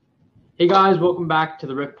Hey guys, welcome back to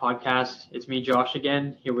the Rift Podcast. It's me, Josh,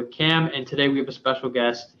 again, here with Cam, and today we have a special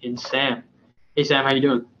guest in Sam. Hey Sam, how you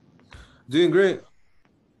doing? Doing great.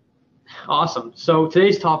 Awesome. So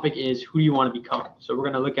today's topic is who do you want to become? So we're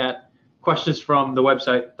going to look at questions from the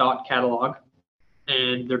website Dot Catalog,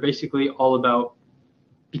 and they're basically all about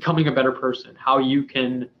becoming a better person, how you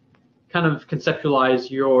can kind of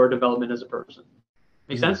conceptualize your development as a person.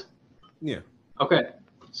 Make sense? Yeah. Okay.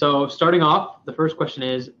 So starting off, the first question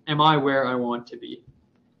is, am I where I want to be?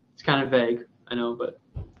 It's kind of vague, I know, but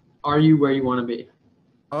are you where you want to be?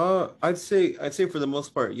 I'd say for the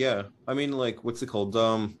most part, yeah. I mean, like, what's it called?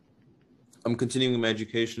 I'm continuing my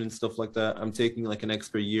education and stuff like that. I'm taking like an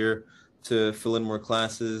extra year to fill in more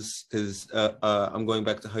classes because I'm going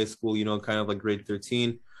back to high school, kind of like grade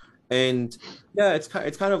 13. And yeah, it's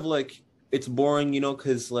kind of like it's boring,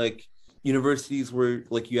 because like universities where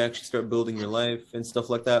like you actually start building your life and stuff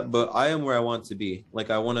like that. But I am where I want to be.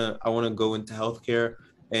 Like I wanna go into healthcare,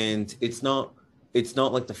 and it's not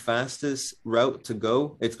like the fastest route to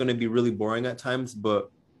go. It's going to be really boring at times,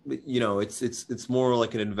 but it's more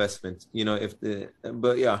like an investment. If the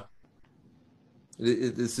but yeah,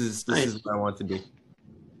 this is Nice. what I want to be.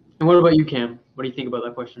 And what about you, Cam? What do you think about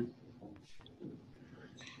that question?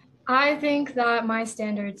 I think that my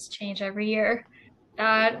standards change every year.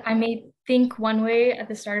 That I may think one way at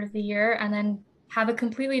the start of the year and then have a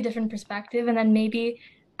completely different perspective. And then maybe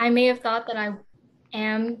I may have thought that I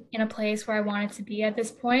am in a place where I wanted to be at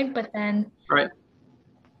this point, but then Right.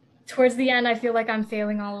 towards the end, I feel like I'm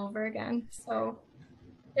failing all over again. So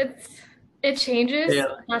it's it changes.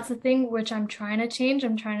 Yeah. That's the thing which I'm trying to change.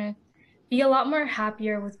 I'm trying to be a lot more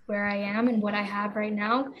happier with where I am and what I have right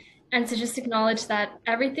now, and to just acknowledge that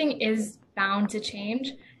everything is bound to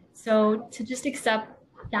change. So to just accept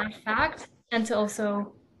that fact and to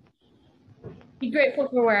also be grateful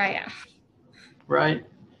for where I am. Right.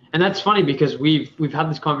 And that's funny because we've had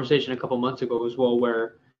this conversation a couple months ago as well,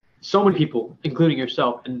 where so many people, including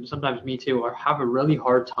yourself, and sometimes me too, have a really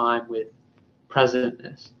hard time with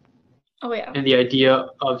presentness Oh yeah. and the idea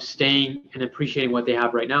of staying and appreciating what they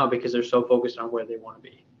have right now because they're so focused on where they want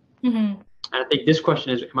to be. Hmm. And I think this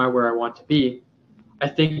question is, am I where I want to be? I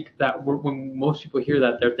think that when most people hear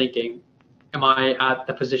that, they're thinking, am I at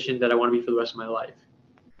the position that I want to be for the rest of my life?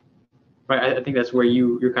 Right? I think that's where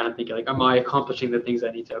you're kind of thinking, like, am I accomplishing the things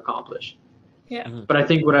I need to accomplish? Yeah. Mhm. But I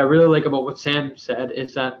think what I really like about what Sam said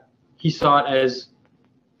is that he saw it as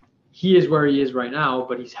he is where he is right now,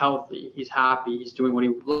 but he's healthy, he's happy, he's doing what he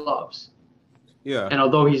loves. Yeah, And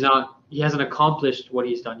although he hasn't accomplished what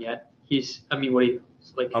he's done yet, what he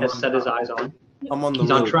like I'm has on set his eyes on, I'm on the he's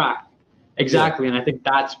on road. track. Yeah, Exactly, and I think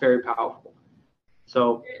that's very powerful.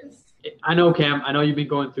 So I know, Cam, I know you've been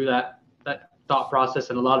going through that thought process,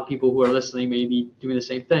 and a lot of people who are listening may be doing the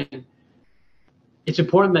same thing. It's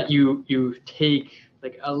important that you take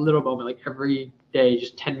like a little moment, like every day,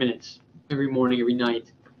 just 10 minutes, every morning, every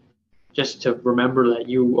night, just to remember that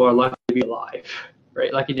you are lucky to be alive,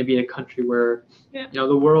 right? Lucky to be in a country where, Yeah.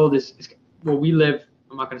 the world is well, we live.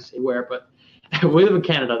 I'm not going to say where, but we live in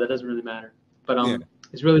Canada. That doesn't really matter. But yeah,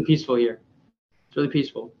 it's really peaceful here. It's really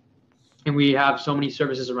peaceful, and we have so many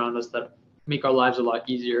services around us that make our lives a lot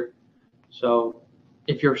easier. So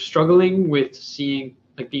if you're struggling with seeing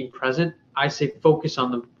like being present, I say focus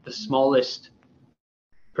on the smallest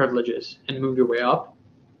privileges and move your way up,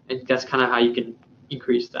 and that's kind of how you can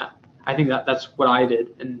increase that. I think that's what I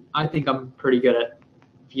did, and I think I'm pretty good at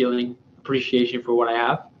feeling appreciation for what I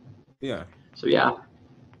have. yeah. So yeah.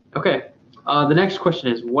 Okay. The next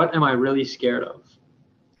question is, what am I really scared of?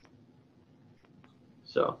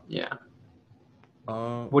 So yeah, what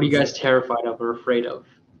are you Would you guys terrified of or afraid of?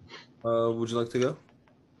 would you like to go?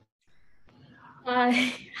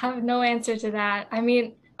 I have no answer to that. I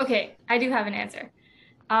mean, okay, I do have an answer.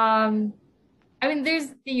 Um, I mean, there's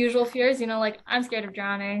the usual fears, like I'm scared of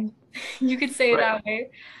drowning. You could say it Right. that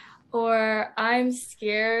way. Or I'm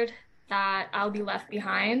scared that I'll be left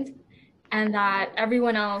behind and that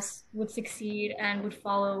everyone else would succeed and would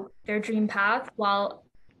follow their dream path while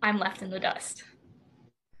I'm left in the dust.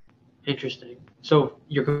 Interesting. So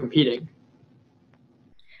you're competing,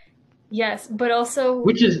 Yes, but also,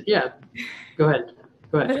 which is yeah. Go ahead.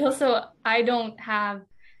 Go ahead. but also, I don't have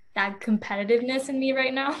that competitiveness in me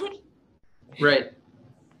right now. Right.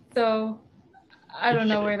 So I don't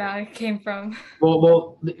know where that came from.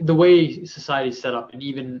 Well, the way society's set up, and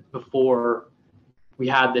even before we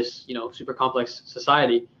had this, super complex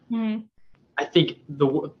society, Mhm. I think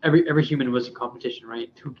every human was in competition,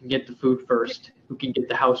 right? Who can get the food first? Who can get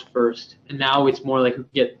the house first? And now it's more like who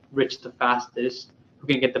can get rich the fastest? Who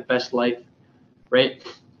can get the best life, right?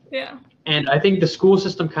 Yeah. And I think the school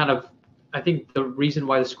system kind of I think the reason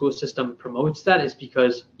why the school system promotes that is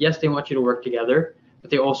because yes, they want you to work together, but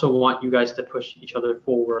they also want you guys to push each other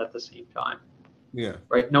forward at the same time. Yeah.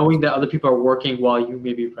 Right? Knowing that other people are working while you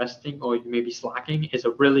may be resting or you may be slacking is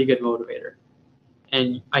a really good motivator.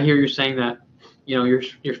 And I hear you saying that,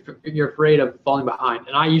 you're afraid of falling behind.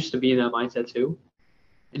 And I used to be in that mindset too,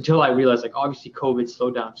 until I realized like obviously COVID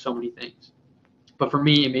slowed down so many things. But for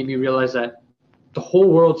me, it made me realize that the whole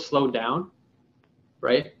world slowed down,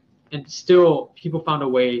 right? And still people found a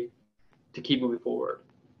way to keep moving forward.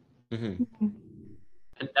 Mm-hmm.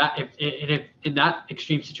 And that if in that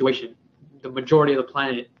extreme situation, the majority of the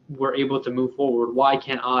planet were able to move forward, why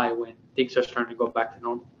can't I when things are starting to go back to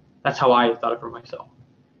normal? That's how I thought it for myself,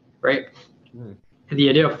 right? Mm. And the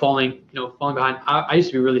idea of falling behind, I used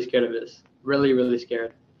to be really scared of this, really, really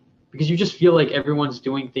scared, because you just feel like everyone's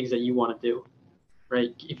doing things that you want to do,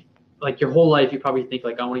 right? Like your whole life, you probably think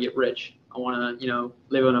like, I want to get rich. I want to,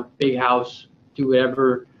 live in a big house, do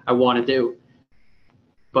whatever I want to do.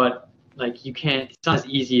 But like you can't, it's not as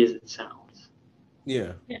easy as it sounds.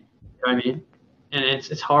 Yeah. You know what I mean? And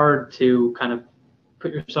it's hard to kind of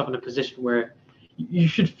put yourself in a position where you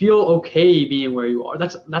should feel okay being where you are.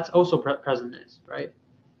 That's also presentness, right?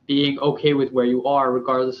 Being okay with where you are,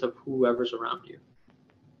 regardless of whoever's around you,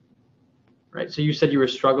 right? So you said you were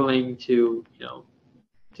struggling to,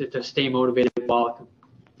 to stay motivated while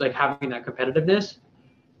like having that competitiveness.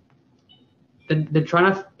 Then try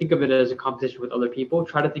not to think of it as a competition with other people.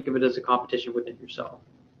 Try to think of it as a competition within yourself.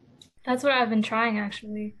 That's what I've been trying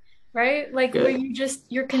actually, right? Like Good. where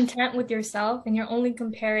you're content with yourself and you're only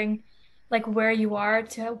comparing like where you are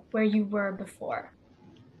to where you were before.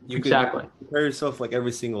 You Exactly. can compare yourself like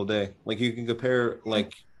every single day. Like you can compare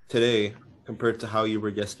like today compared to how you were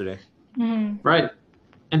yesterday. Mm-hmm. Right.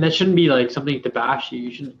 And that shouldn't be like something to bash you.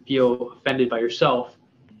 You shouldn't feel offended by yourself.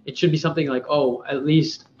 It should be something like, oh, at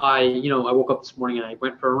least I woke up this morning and I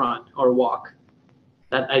went for a run or a walk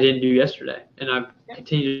that I didn't do yesterday. And I've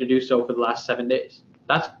continued to do so for the last 7 days.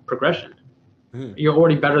 That's progression. Mm-hmm. You're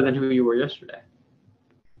already better than who you were yesterday.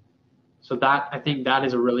 So I think that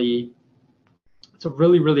is it's a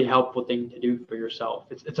really, really helpful thing to do for yourself.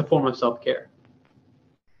 It's a form of self-care.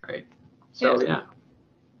 Right. So yeah.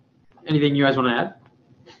 Anything you guys want to add?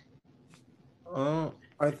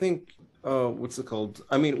 I think what's it called?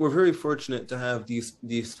 I mean, we're very fortunate to have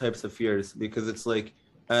these types of fears because it's like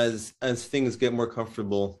as things get more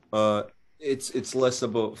comfortable, it's less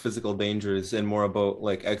about physical dangers and more about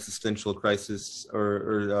like existential crisis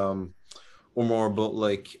or more about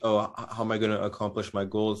like, oh, how am I going to accomplish my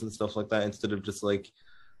goals and stuff like that, instead of just like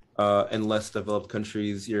in less developed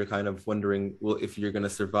countries, you're kind of wondering, well, if you're going to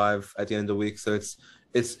survive at the end of the week. So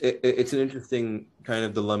it's an interesting kind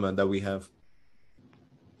of dilemma that we have.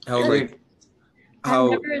 How like I've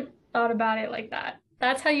never thought about it like that.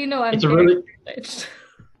 That's how you know I'm very privileged.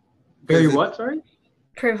 Very what? Sorry.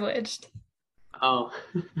 Privileged. Oh.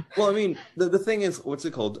 Well, I mean, the thing is, what's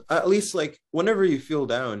it called? At least like whenever you feel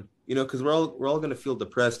down, because we're all gonna feel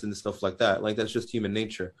depressed and stuff like that. Like that's just human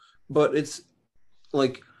nature. But it's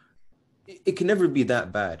like it can never be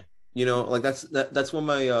that bad. Like that's what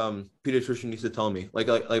my pediatrician used to tell me. Like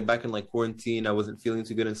back in like quarantine, I wasn't feeling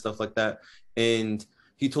too good and stuff like that, and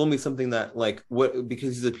he told me something that like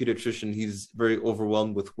because he's a pediatrician, he's very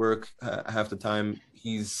overwhelmed with work half the time.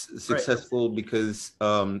 He's successful because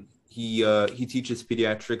he teaches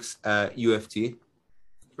pediatrics at UFT,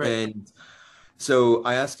 and so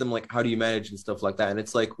I asked him like, how do you manage and stuff like that? And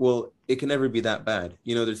it's like, well, it can never be that bad.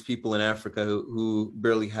 There's people in Africa who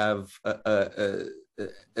barely have a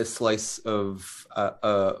slice of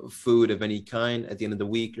food of any kind at the end of the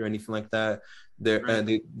week or anything like that.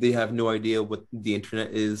 They have no idea what the internet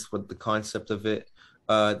is, what the concept of it.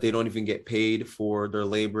 They don't even get paid for their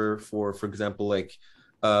labor. For example, like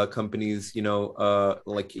companies,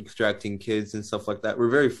 like extracting kids and stuff like that. We're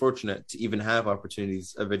very fortunate to even have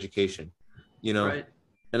opportunities of education, and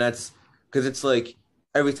that's because it's like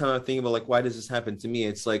every time I think about like, why does this happen to me?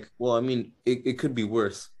 It's like, well, I mean, it could be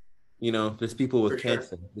worse. There's people with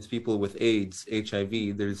cancer, there's people with AIDS,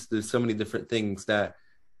 HIV. There's so many different things that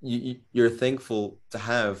you're thankful to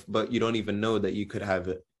have, but you don't even know that you could have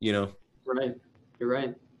it. Right. You're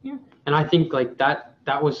right. Yeah. And I think like that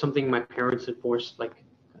was something my parents enforced. Like,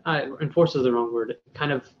 enforce is the wrong word.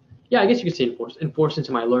 Kind of, yeah, I guess you could say enforce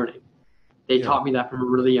into my learning. They taught me that from a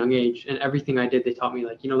really young age, and everything I did, they taught me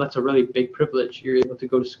like, that's a really big privilege. You're able to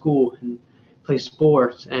go to school and play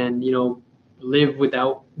sports and live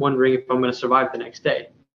without wondering if I'm going to survive the next day.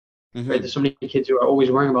 Mm-hmm. Right? There's so many kids who are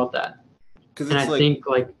always worrying about that. And I think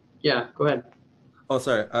like, yeah, go ahead. Oh,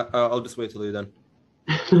 sorry. I'll just wait till you're done.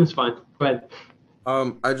 That's fine. Go ahead.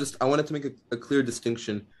 I wanted to make a clear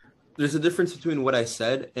distinction there's a difference between what I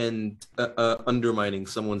said and undermining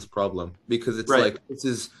someone's problem, because it's Right. like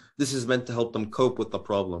this is meant to help them cope with the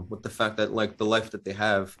problem, with the fact that like the life that they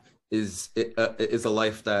have is a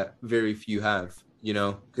life that very few have, you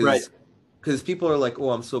know, Right. because people are like,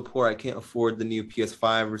 oh, I'm so poor, I can't afford the new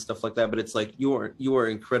PS5 or stuff like that, but it's like you are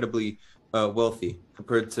incredibly wealthy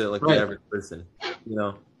compared to like the Right. average person, you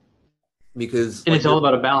know, because And like it's all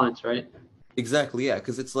about a balance, right? exactly, yeah,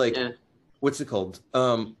 because it's like Yeah. what's it called?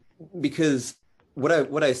 Because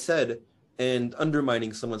what I said and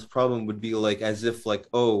undermining someone's problem would be like as if like,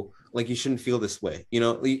 oh, like you shouldn't feel this way. You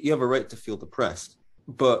know, you have a right to feel depressed,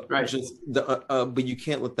 but Right. just but you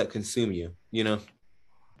can't let that consume you. You know,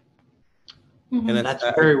 and Hmm. that's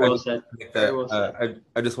That's very I well just said. make Very that well said.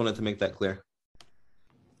 I just wanted to make that clear.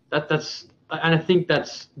 That's and I think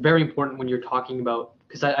that's very important when you're talking about,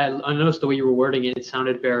 because I noticed the way you were wording it, it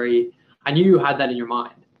sounded very. I knew you had that in your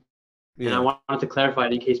mind, and I Yeah. wanted to clarify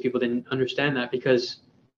it in case people didn't understand that, because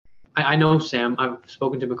I know Sam. I've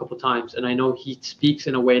spoken to him a couple of times, and I know he speaks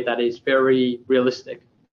in a way that is very realistic,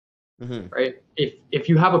 Hmm. right? If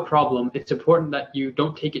you have a problem, it's important that you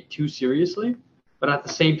don't take it too seriously, but at the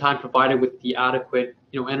same time provide it with the adequate,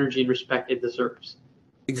 energy and respect it deserves,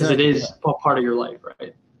 because it Exactly. is a part of your life,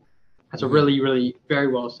 right? That's a Hmm. really, really very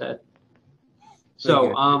well said. Thank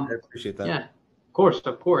you. So, I appreciate that. yeah, of course,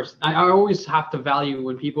 of course. I always have to value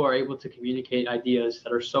when people are able to communicate ideas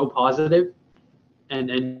that are so positive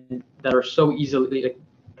and that are so easily, like,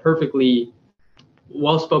 perfectly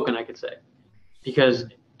well spoken, I could say, because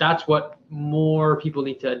that's what more people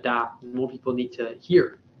need to adapt, more people need to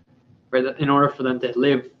hear, right? In order for them to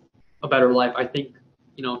live a better life, I think,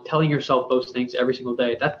 telling yourself those things every single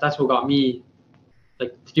day, that's what got me,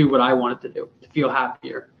 like, to do what I wanted to do, to feel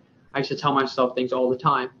happier. I used to tell myself things all the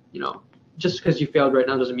time, just because you failed right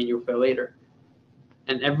now doesn't mean you'll fail later.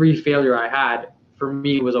 And every failure I had for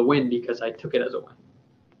me was a win because I took it as a win,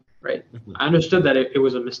 right? Mhm. I understood that it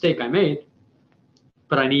was a mistake I made,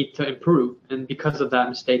 but I need to improve. And because of that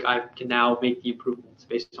mistake, I can now make the improvements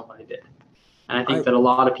based on what I did. And I I think that a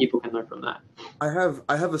lot of people can learn from that. I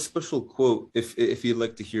have a special quote if you'd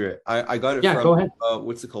like to hear it. I got it Yeah, from go ahead.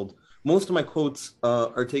 what's it called? Most of my quotes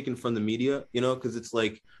are taken from the media, you know, because it's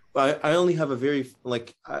like I only have a very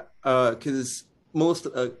like because most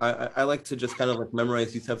I like to just kind of like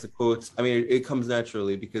memorize these types of quotes. I mean, it comes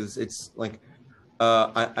naturally because it's like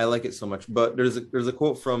I like it so much. But there's a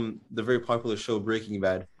quote from the very popular show Breaking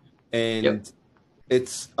Bad, Yep. and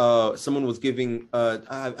it's someone was giving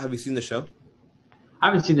have you seen the show? I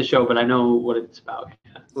haven't seen the show, but I know what it's about.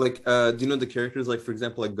 Yeah. Like do you know the characters, like for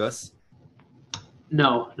example like Gus?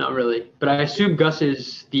 No, not really. But I assume Gus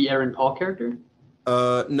is the Aaron Paul character.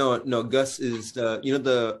 No, no. Gus is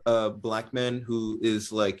the black man who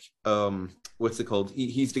is like what's it called?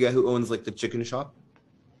 He's the guy who owns like the chicken shop.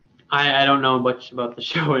 I don't know much about the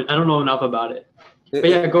show. I don't know enough about it. It, But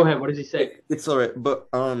yeah, it, go ahead. What does he say? it's all right, but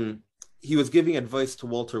he was giving advice to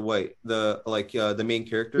Walter White, the main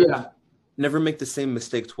character. Yeah, Never make the same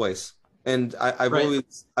mistake twice. And right,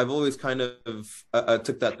 I've always kind of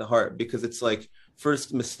took that to heart, because it's like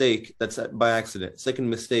first mistake that's by accident. Second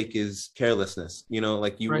mistake is carelessness. You know,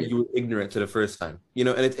 like right, you were ignorant to the first time. You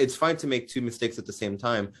know, and it's fine to make two mistakes at the same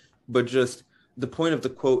time, but just the point of the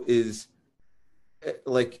quote is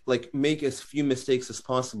like make as few mistakes as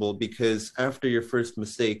possible, because after your first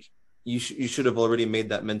mistake, you should have already made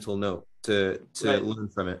that mental note to right. learn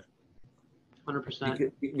from it,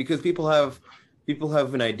 100%. because people have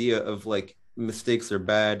an idea of like mistakes are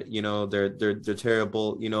bad, you know, they're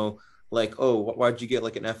terrible, you know, like, oh, why'd you get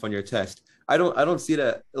like an F on your test? I don't see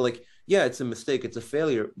that, like, yeah, it's a mistake, it's a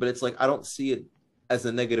failure, but it's like I don't see it as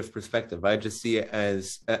a negative perspective. I just see it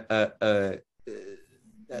as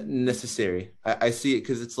necessary. I see it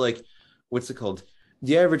because it's like, what's it called?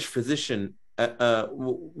 The average physician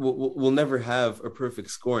will never have a perfect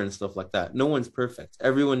score and stuff like that. No one's perfect.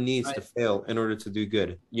 Everyone needs to Right, fail in order to do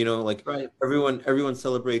good. You know, like right, everyone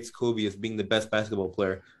celebrates Kobe as being the best basketball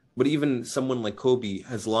player, but even someone like Kobe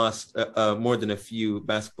has lost more than a few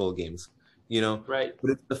basketball games. You know, right.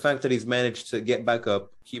 but it's the fact that he's managed to get back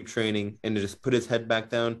up, keep training, and to just put his head back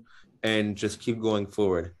down and just keep going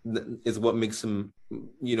forward is what makes him,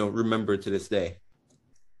 you know, remembered to this day.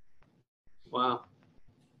 Wow.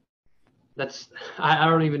 That's I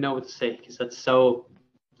don't even know what to say because that's so.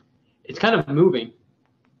 It's kind of moving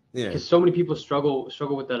Yeah, because so many people struggle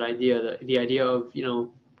with that idea. The idea of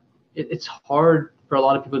it's hard for a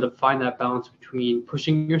lot of people to find that balance between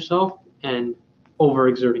pushing yourself and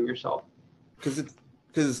overexerting yourself.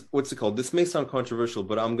 because what's it called? This may sound controversial,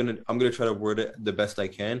 but I'm gonna try to word it the best I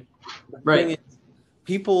can. The thing Right. is,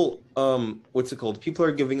 people what's it called, people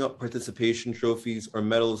are giving up participation trophies or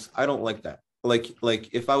medals. I don't like that. Like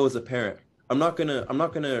if I was a parent, I'm not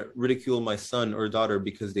gonna ridicule my son or daughter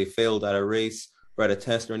because they failed at a race or at a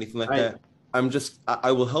test or anything like Right. that.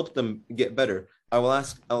 I will help them get better. I will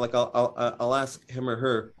ask I'll ask him or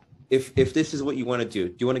her, if this is what you want to do.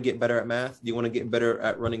 Do you want to get better at math? Do you want to get better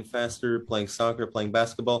at running faster, playing soccer, playing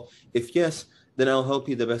basketball? If yes, then I'll help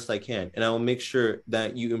you the best I can, and I will make sure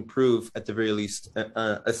that you improve at the very least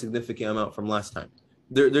a significant amount from last time.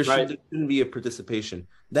 Right. There shouldn't be a participation.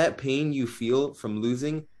 That pain you feel from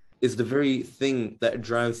losing is the very thing that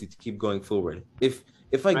drives you to keep going forward. If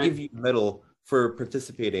I Right. give you a medal for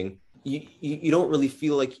participating, you don't really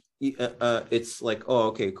feel like it's like, oh,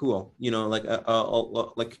 okay, cool,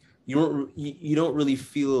 like you don't really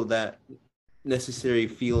feel that necessary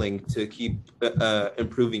feeling to keep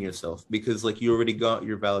improving yourself, because like you already got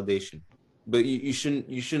your validation. But you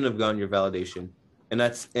shouldn't have gotten your validation. And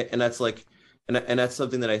that's like, and that's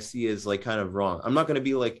something that I see as like kind of wrong. I'm not going to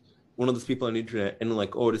be like one of those people on the internet and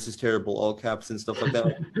like, oh, this is terrible, all caps and stuff like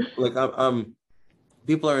that. Like I'm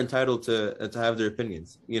people are entitled to have their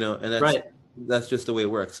opinions, and Right. that's just the way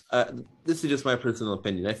it works. This is just my personal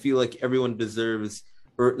opinion. I feel like everyone deserves,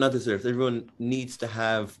 or not deserves, everyone needs to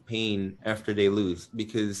have pain after they lose,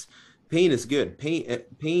 because pain is good.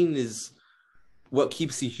 Pain is what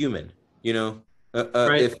keeps you human. You know,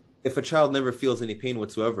 Right. if a child never feels any pain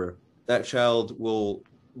whatsoever, that child will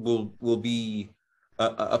be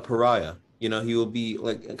a pariah. He will be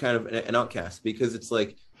like kind of an outcast, because it's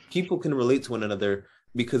like people can relate to one another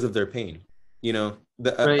because of their pain.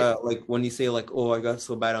 Right. Like when you say like, oh, I got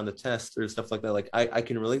so bad on the test or stuff like that, like I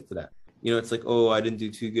can relate to that. It's like, oh, I didn't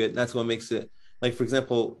do too good. And that's what makes it, like, for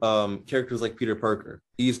example, characters like Peter Parker.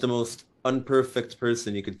 He's the most unperfect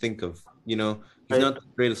person you could think of. He's Right. not the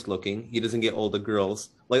greatest looking. He doesn't get all the girls.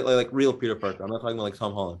 Like real Peter Parker. I'm not talking about like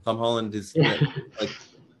Tom Holland. Tom Holland is Yeah. like,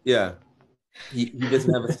 yeah, he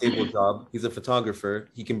doesn't have a stable job. He's a photographer.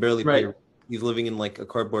 He can barely pay. Right. He's living in like a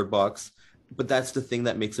cardboard box. But that's the thing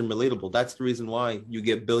that makes him relatable. That's the reason why you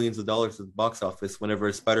get billions of dollars at the box office whenever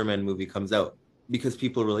a Spider-Man movie comes out, because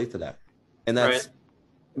people relate to that. And Right. that's,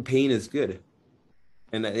 pain is good.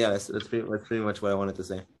 And yeah, that's pretty much what I wanted to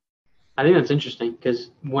say. I think that's interesting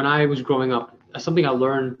because when I was growing up, something I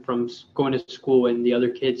learned from going to school and the other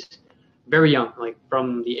kids very young, like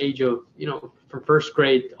from the age of, from first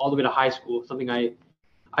grade all the way to high school, something I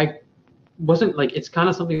wasn't like, it's kind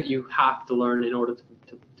of something that you have to learn in order to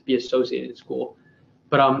be associated in school.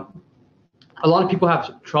 But a lot of people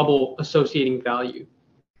have trouble associating value.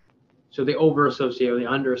 So they over associate or they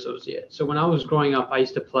under associate. So when I was growing up, I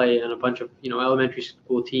used to play in a bunch of, elementary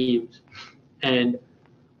school teams. And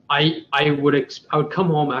I would come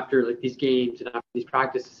home after like these games and after these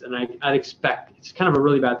practices, and I'd expect, it's kind of a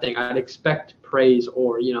really bad thing. I'd expect praise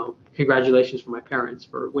or congratulations from my parents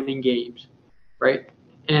for winning games, right?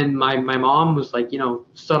 And my mom was like,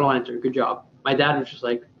 subtle answer, good job. My dad was just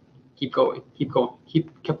like, keep going, keep going,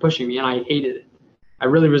 kept pushing me, and I hated it. I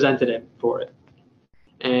really resented it for it.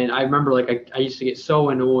 And I remember like I used to get so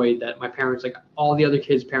annoyed that my parents, like all the other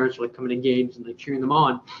kids' parents, were like coming to games and like cheering them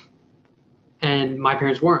on, and my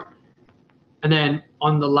parents weren't. And then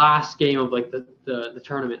on the last game of like the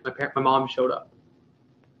tournament, my mom showed up,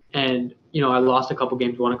 and I lost a couple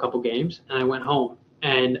games, won a couple games, and I went home,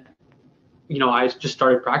 and I just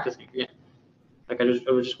started practicing again. Like I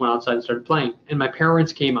just went outside and started playing, and my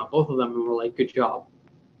parents came up, both of them, and were like, "Good job,"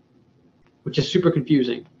 which is super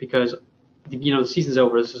confusing because the season's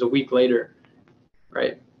over. This is a week later,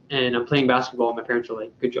 right? And I'm playing basketball, and my parents are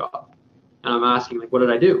like, "Good job," and I'm asking like, "What did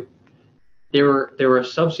I do?" They were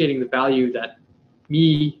associating the value that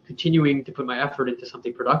me continuing to put my effort into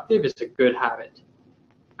something productive is a good habit.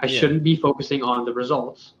 I Yeah. shouldn't be focusing on the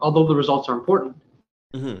results, although the results are important.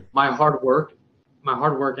 Hmm. My hard work,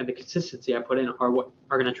 and the consistency I put in are what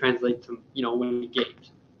are going to translate to winning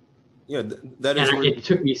games. Yeah, that is And where. it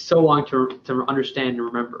took me so long to understand and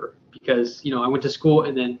remember because I went to school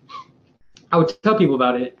and then I would tell people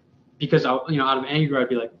about it because out of anger I'd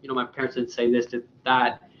be like, my parents didn't say this, did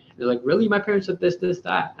that. And they're like, really? My parents said this,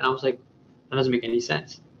 that, and I was like, that doesn't make any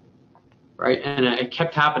sense, right? And it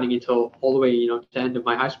kept happening until all the way, to the end of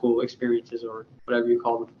my high school experiences or whatever you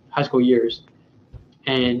call them, high school years.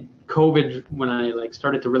 And COVID, when I like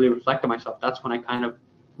started to really reflect on myself, that's when I kind of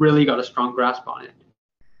really got a strong grasp on it.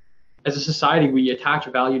 As a society, we attach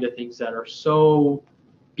a value to things that are so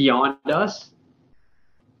beyond us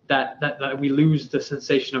that we lose the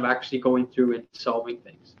sensation of actually going through and solving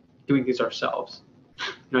things, doing things ourselves. You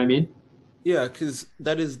know what I mean? Yeah, because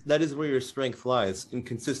that is where your strength lies, in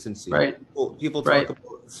consistency. Right. People talk Right.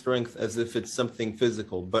 about strength as if it's something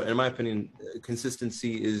physical, but in my opinion,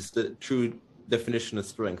 consistency is the true definition of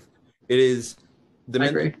strength. It is the I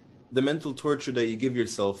mental agree. the mental torture that you give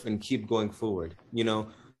yourself and keep going forward.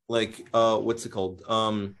 Like what's it called?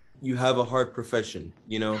 You have a hard profession.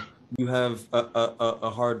 You have a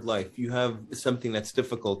hard life. You have something that's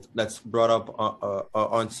difficult that's brought up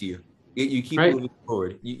onto you. You keep Right. moving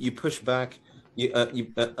forward. You push back.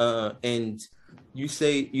 And you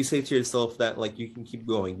say to yourself that like you can keep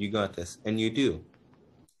going. You got this, and you do.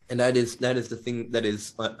 And that is the thing that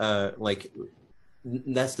is like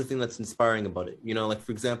that's the thing that's inspiring about it. Like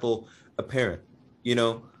for example, a parent. You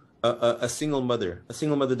know, a single mother. A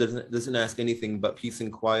single mother doesn't ask anything but peace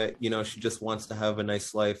and quiet. She just wants to have a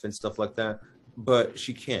nice life and stuff like that. But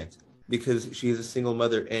she can't because she is a single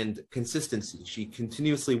mother and consistency. She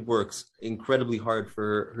continuously works incredibly hard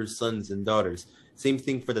for her sons and daughters. Same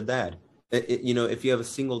thing for the dad. If you have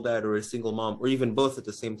a single dad or a single mom or even both at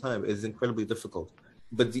the same time, it's incredibly difficult.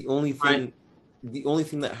 But Right. the only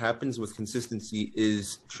thing that happens with consistency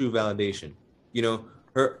is true validation. You know,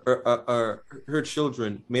 her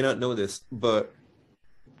children may not know this, but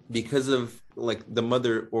because of like the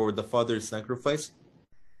mother or the father's sacrifice,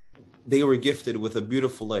 they were gifted with a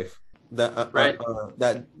beautiful life Right.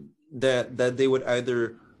 that they would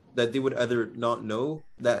either not know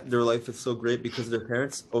that their life is so great because of their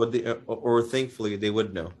parents, or thankfully they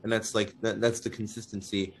would know, and that's the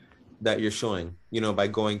consistency that you're showing, by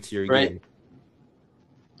going to your Right. game.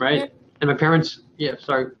 Right. And my parents. Yeah.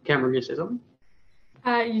 Sorry, Cameron, you say something?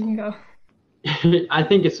 You can go. I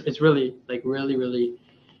think it's really like really really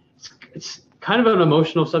it's kind of an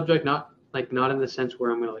emotional subject, not in the sense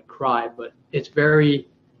where I'm gonna like cry, but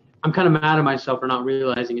I'm kind of mad at myself for not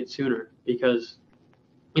realizing it sooner because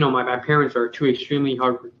my parents are two extremely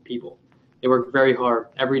hard people. They work very hard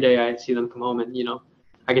every day. I see them come home and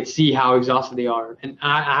I could see how exhausted they are, and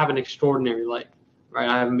I have an extraordinary life, right?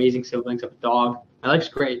 I have amazing siblings. I have a dog. My life's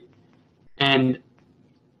great, and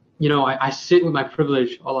I sit with my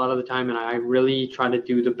privilege a lot of the time, and I really try to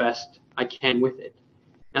do the best I can with it.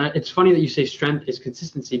 And it's funny that you say strength is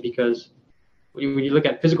consistency because when you look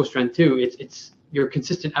at physical strength too, it's your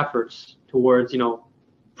consistent efforts towards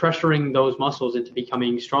pressuring those muscles into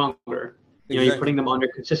becoming stronger. You're Exactly. putting them under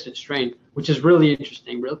consistent strain, which is really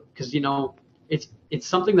interesting, because it's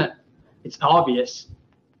something that it's obvious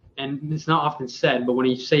and it's not often said, but when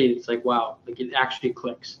you say it, it's like wow, like it actually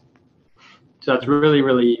clicks. So that's really,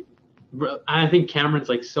 really. I think Cameron's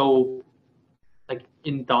like so like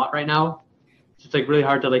in thought right now. It's like really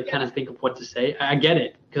hard to like kind of think of what to say. I get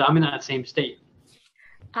it because I'm in that same state,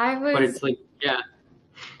 I but was it's like yeah,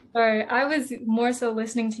 Sorry, I was more so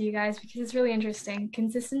listening to you guys because it's really interesting.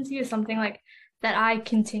 Consistency is something like that I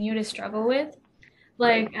continue to struggle with.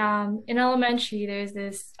 right, Like in elementary, there's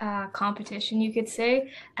this competition you could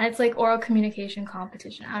say, and it's like oral communication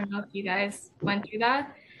competition. I don't know if you guys went through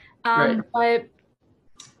that. right, But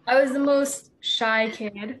I was the most shy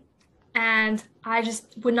kid, and I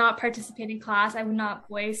just would not participate in class. I would not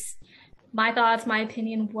voice my thoughts, my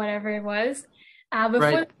opinion, whatever it was. Before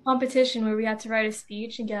right, the competition, where we had to write a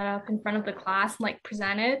speech and get up in front of the class and like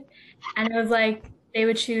present it, and it was like they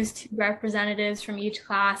would choose two representatives from each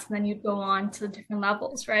class, and then you'd go on to the different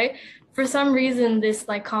levels, right? For some reason, this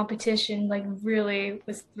like competition like really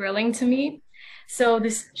was thrilling to me. So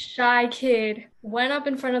this shy kid went up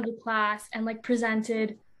in front of the class and like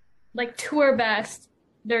presented like to her best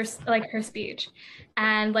there's like her speech,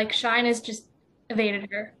 and like shyness just evaded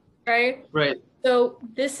her, right? right, So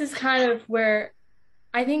this is kind of where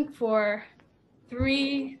I think for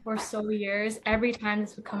 3 or so years, every time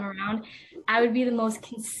this would come around, I would be the most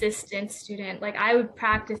consistent student. Like I would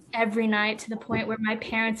practice every night to the point where my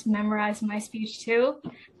parents memorized my speech too.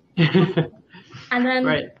 And then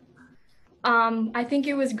right, I think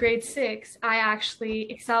it was grade six, I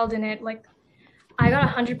actually excelled in it. Like I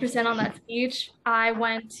got 100% on that speech. I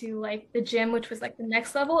went to like the gym, which was like the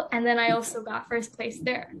next level, and then I also got first place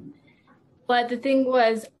there. But the thing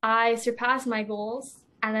was, I surpassed my goals,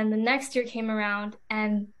 and then the next year came around,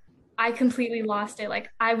 and I completely lost it. Like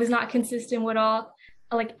I was not consistent with all,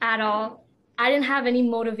 like at all. I didn't have any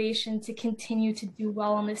motivation to continue to do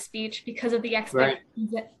well on this speech because of the right.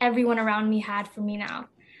 expectations that everyone around me had for me now.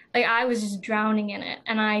 Like I was just drowning in it,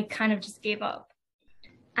 and I kind of just gave up.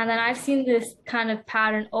 And then I've seen this kind of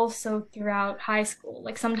pattern also throughout high school.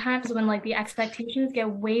 Like sometimes when like the expectations get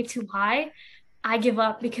way too high, I give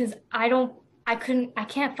up because I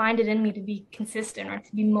can't find it in me to be consistent or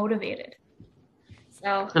to be motivated.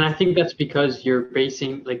 So And I think that's because you're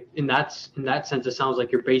basing like in that sense, it sounds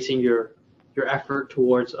like you're basing your effort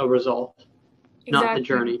towards a result, not the exactly.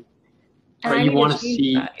 journey. And Right? I You need want to to change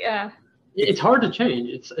see that. Yeah. it's hard to change.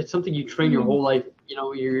 It's something you train your Mhm. whole life. You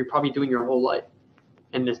know, you're probably doing your whole life,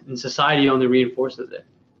 and society only reinforces it.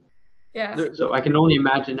 Yeah. there, So I can only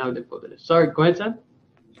imagine how difficult it is. Sorry, go ahead, Sam.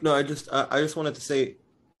 no, I just wanted to say,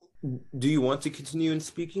 do you want to continue in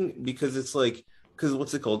speaking? Because it's like, because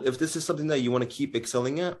what's it called? If this is something that you want to keep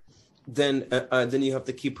excelling at, then you have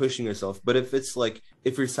to keep pushing yourself. But if it's like,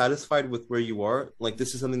 if you're satisfied with where you are, like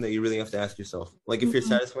this is something that you really have to ask yourself. Like if you're Mhm.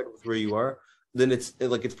 satisfied with where you are, then it's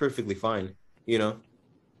perfectly fine, you know?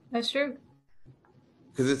 That's true.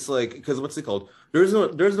 Because it's like, because what's it called? There's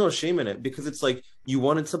no shame in it, because it's like you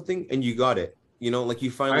wanted something and you got it, you know, like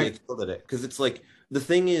you finally Right. excelled at it. Because it's like, the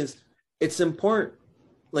thing is, it's important,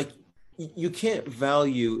 like you can't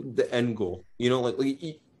value the end goal, you know,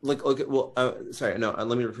 like okay, well, sorry, no,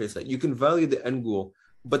 let me rephrase that. You can value the end goal,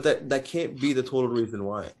 but that can't be the total reason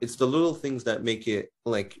why. It's the little things that make it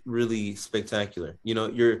like really spectacular, you know.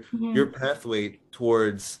 Your Mhm. pathway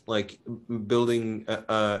towards like building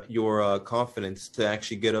your confidence to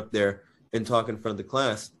actually get up there and talk in front of the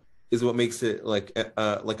class is what makes it like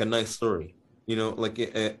a nice story, you know. Like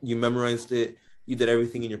you memorized it, you did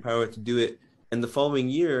everything in your power to do it, and the following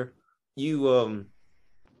year you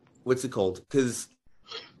what's it called? Because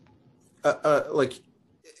like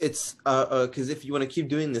it's because if you want to keep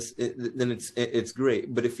doing this, then it's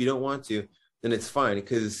great. But if you don't want to, then it's fine.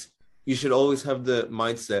 Because you should always have the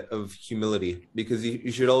mindset of humility. Because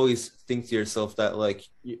you should always think to yourself that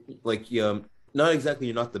not exactly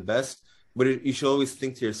you're not the best, but you should always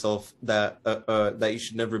think to yourself that that you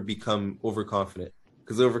should never become overconfident.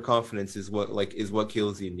 Because overconfidence is what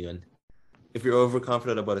kills you in the end. If you're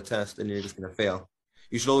overconfident about a test, then you're just gonna fail.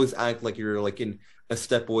 You should always act like you're like in a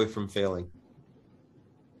step away from failing.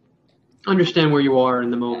 Understand where you are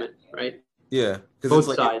in the moment, right? Yeah, because it's Both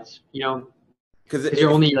like sides, you know, because because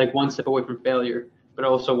you're only like one step away from failure, but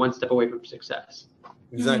also one step away from success. Mhm.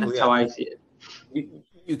 exactly, That's yeah, how I because see it.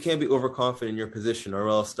 you can't be overconfident in your position, or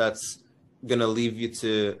else that's gonna leave you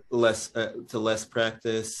to less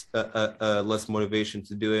practice, less motivation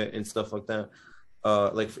to do it and stuff like that.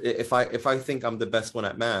 Like if I think I'm the best one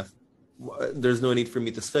at math, there's no need for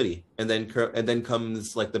me to study, and then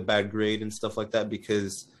comes like the bad grade and stuff like that,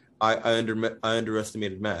 because I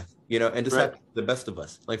underestimated math, you know. And this Right. happened to the best of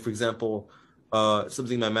us. Like for example,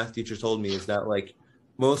 something my math teacher told me is that like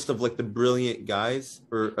most of like the brilliant guys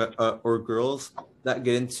or girls that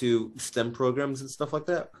get into STEM programs and stuff like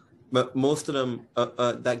that, but most of them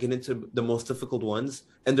that get into the most difficult ones,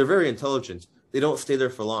 and they're very intelligent, they don't stay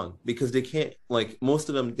there for long, because they can't, like most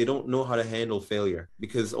of them, they don't know how to handle failure,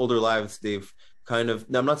 because all their lives they've kind of,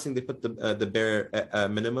 now I'm not saying they put the bare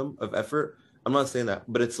minimum of effort, I'm not saying that,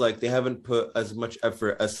 but it's like they haven't put as much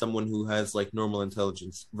effort as someone who has like normal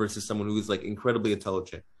intelligence versus someone who's like incredibly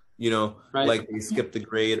intelligent, you know, Right. like they skip the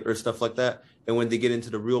grade or stuff like that. And when they get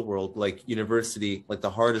into the real world, like university, like the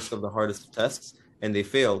hardest of the hardest of tests, and they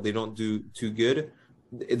fail, they don't do too good,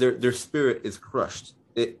 their spirit is crushed,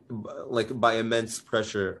 like by immense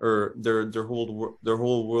pressure, or their whole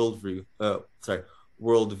worldview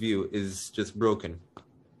worldview is just broken.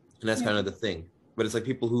 And that's Yeah. kind of the thing. But it's like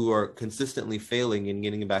people who are consistently failing and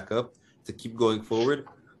getting back up to keep going forward,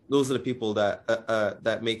 those are the people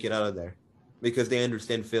that make it out of there, because they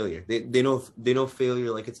understand failure. They know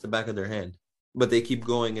failure like it's the back of their hand, but they keep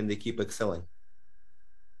going and they keep excelling.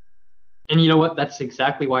 And you know what? That's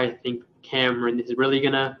exactly why I think Cameron is really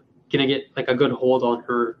gonna get like a good hold on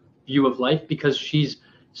her view of life, because she's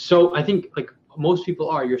so, I think like most people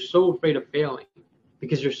are, you're so afraid of failing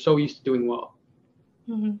because you're so used to doing well.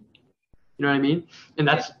 Mhm. You know what I mean? And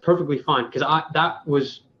that's perfectly fine, because I that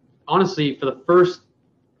was honestly for the first,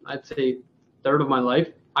 I'd say, third of my life,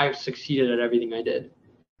 I succeeded at everything I did.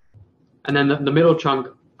 And then the middle chunk,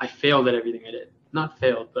 I failed at everything I did. Not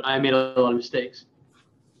failed, but I made a lot of mistakes.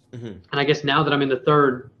 Mm-hmm. And I guess now that I'm in the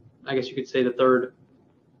third, I guess you could say the third,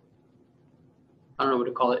 I don't know what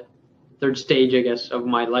to call it, third stage, I guess, of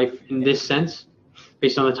my life in this sense,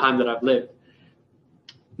 based on the time that I've lived.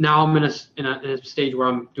 Now I'm in a stage where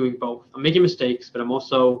I'm doing both. I'm making mistakes, but I'm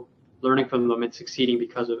also learning from them and succeeding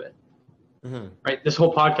because of it. Mm-hmm. Right? This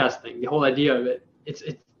whole podcast thing, the whole idea of it,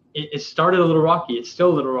 it started a little rocky. It's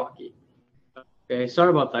still a little rocky. Okay, sorry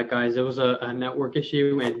about that, guys. It was a network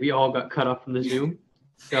issue, and we all got cut off from the Zoom.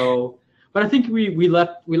 So, but I think we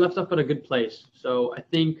left off at a good place. So I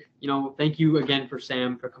think, you know, thank you again for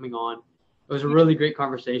Sam for coming on. It was a really great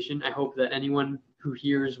conversation. I hope that anyone who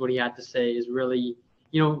hears what he had to say is really,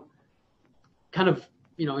 you know, kind of,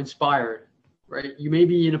 you know, inspired. Right? You may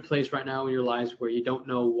be in a place right now in your lives where you don't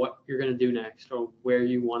know what you're going to do next or where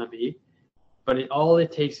you want to be, but all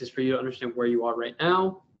it takes is for you to understand where you are right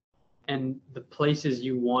now and the places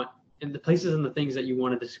you want, and the places and the things that you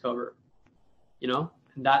want to discover. you know,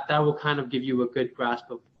 and that will kind of give you a good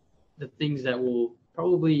grasp of the things that will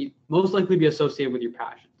probably most likely be associated with your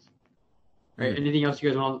passions. Right? Anything else you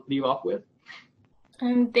guys want to leave off with?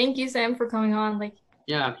 Thank you, Sam, for coming on. Like,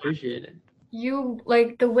 yeah, I appreciate it. You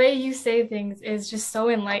like the way you say things is just so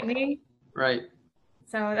enlightening. Right.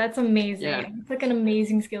 So that's amazing. Yeah. It's like an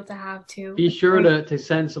amazing skill to have too. Be sure to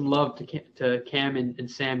send some love to Cam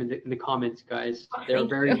and Sam in the comments, guys. They're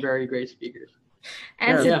very, very great speakers.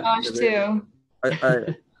 And to Josh too.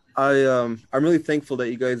 I'm really thankful that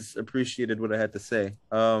you guys appreciated what I had to say.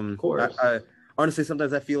 Of course. I honestly,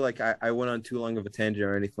 sometimes I feel like I went on too long of a tangent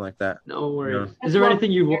or anything like that. No worries. Is there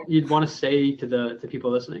anything you'd want to say to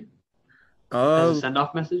people listening? As a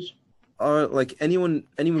send-off message? Like anyone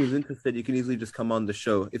who's interested, you can easily just come on the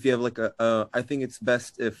show. If you have like I think it's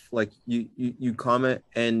best if like you comment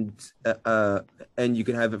and you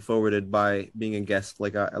can have it forwarded by being a guest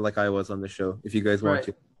like I was on the show if you guys want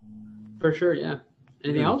to. For sure, yeah.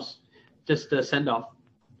 Anything else? Just a send-off.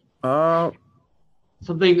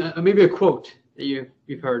 Something maybe a quote that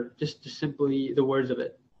you've heard. Just simply the words of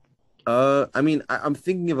it. I mean, I'm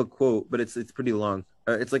thinking of a quote, but it's pretty long.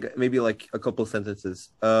 It's like maybe like a couple sentences.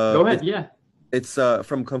 Go ahead. Yeah. It's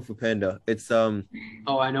from Kung Fu Panda. It's Oh,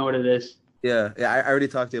 I know what it is. Yeah. I already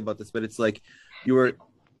talked to you about this, but it's like you were.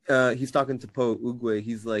 He's talking to Po Ugwe.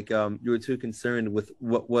 He's like, you were too concerned with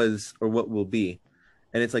what was or what will be,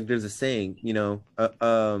 and it's like there's a saying, you know,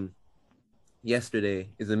 yesterday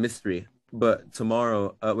is a mystery, but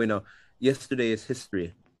tomorrow. Yesterday is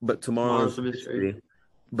history, but tomorrow's a mystery.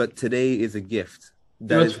 But today is a gift.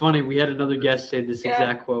 It's funny. We had another guest say this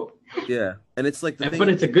exact quote. Yeah, and it's like but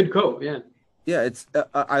it's a good quote. Yeah. Yeah, it's.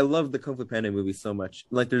 I love the Kung Fu Panda movie so much.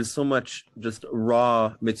 Like, there's so much just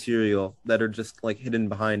raw material that are just like hidden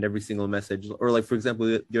behind every single message. Or like, for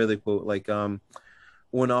example, the other quote, like,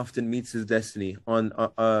 one often meets his destiny on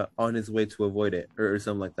his way to avoid it, or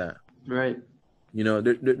something like that. Right. You know,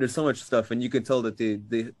 there's so much stuff, and you can tell that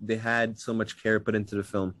they had so much care put into the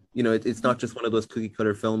film. You know, it's not just one of those cookie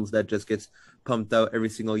cutter films that just gets pumped out every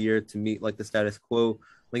single year to meet like the status quo.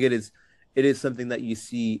 Like it is something that you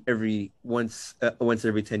see once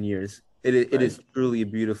every 10 years. It is truly a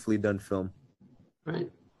beautifully done film.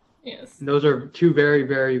 Right. Yes. And those are two very,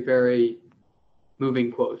 very, very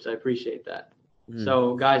moving quotes. I appreciate that. Mm.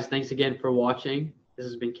 So guys, thanks again for watching. This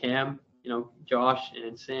has been Cam, Josh,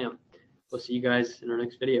 and Sam. We'll see you guys in our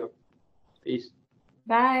next video. Peace.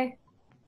 Bye.